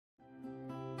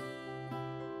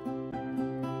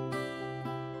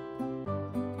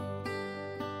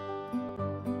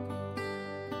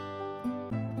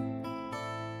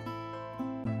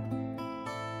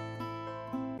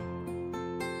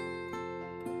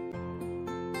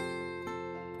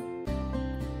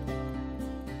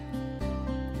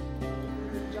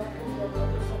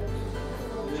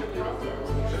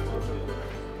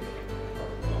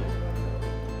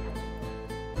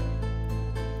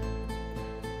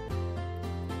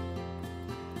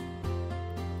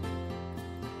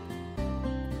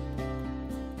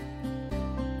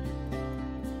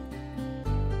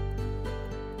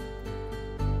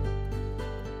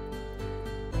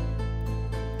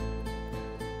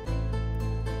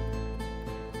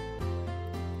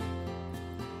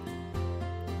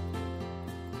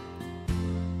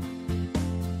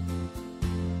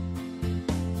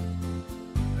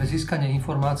získanie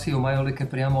informácií o majolike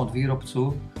priamo od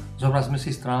výrobcu zobrazme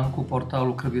si stránku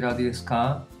portálu krvirady.sk.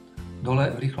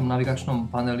 Dole v rýchlom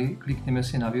navigačnom paneli klikneme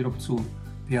si na výrobcu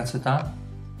Piaceta.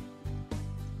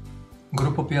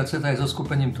 Grupa Piaceta je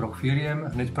zoskupením troch firiem,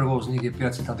 hneď prvou z nich je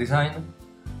Piaceta Design.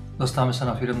 Dostávame sa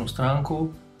na firemnú stránku,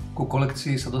 ku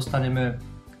kolekcii sa dostaneme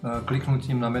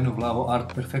kliknutím na menu vľavo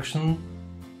Art Perfection,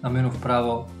 na menu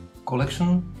vpravo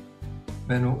Collection,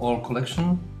 menu All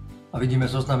Collection a vidíme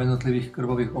zoznam jednotlivých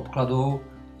krvových obkladov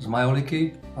z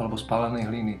majoliky alebo z pálenej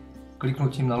hliny.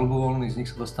 Kliknutím na ľubovoľný z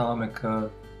nich sa dostávame k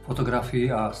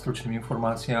fotografii a stručným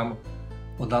informáciám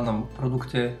o danom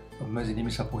produkte, medzi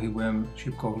nimi sa pohybujem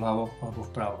šipkou vľavo alebo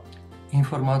vpravo.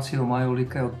 Informácie o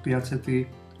majolike od Piacety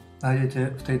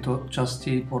nájdete v tejto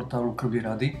časti portálu Krvi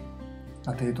rady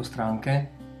na tejto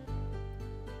stránke.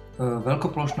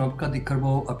 Veľkoplošné obklady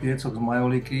krvov a piecok z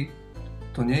majoliky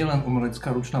to nie je len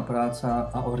umelecká ručná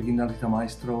práca a originalita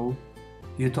majstrov,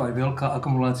 je to aj veľká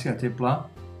akumulácia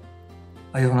tepla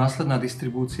a jeho následná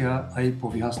distribúcia aj po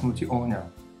vyhasnutí ohňa.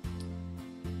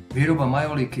 Výroba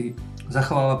majoliky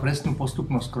zachováva presnú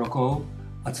postupnosť krokov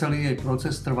a celý jej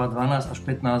proces trvá 12 až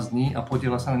 15 dní a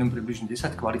podieľa sa na ňom približne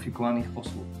 10 kvalifikovaných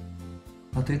osôb.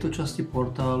 Na tejto časti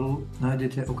portálu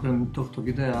nájdete okrem tohto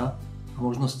videa a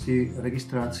možnosti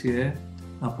registrácie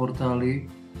na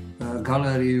portáli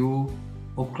galériu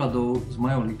obkladov z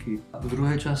majoliky. V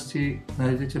druhej časti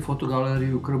nájdete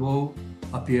fotogalériu krvov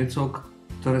a piecok,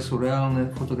 ktoré sú reálne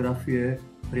fotografie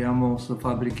priamo z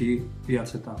fabriky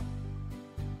Piaceta.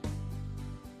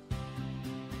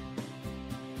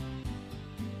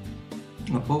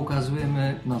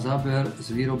 Poukazujeme na záber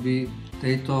z výroby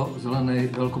tejto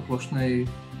zelenej veľkoplošnej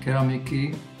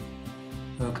keramiky,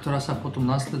 ktorá sa potom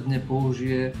následne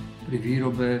použije pri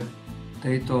výrobe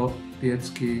tejto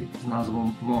piecky s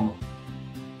názvom MOM.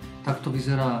 Takto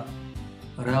vyzerá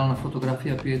reálna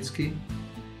fotografia piecky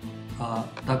a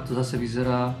takto zase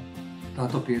vyzerá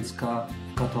táto piecka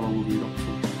v katalógu výrobcu.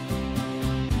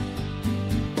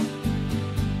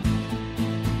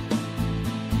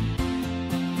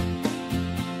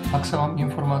 Ak sa vám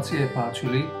informácie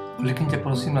páčili, kliknite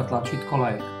prosím na tlačítko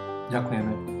like.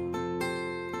 Ďakujeme.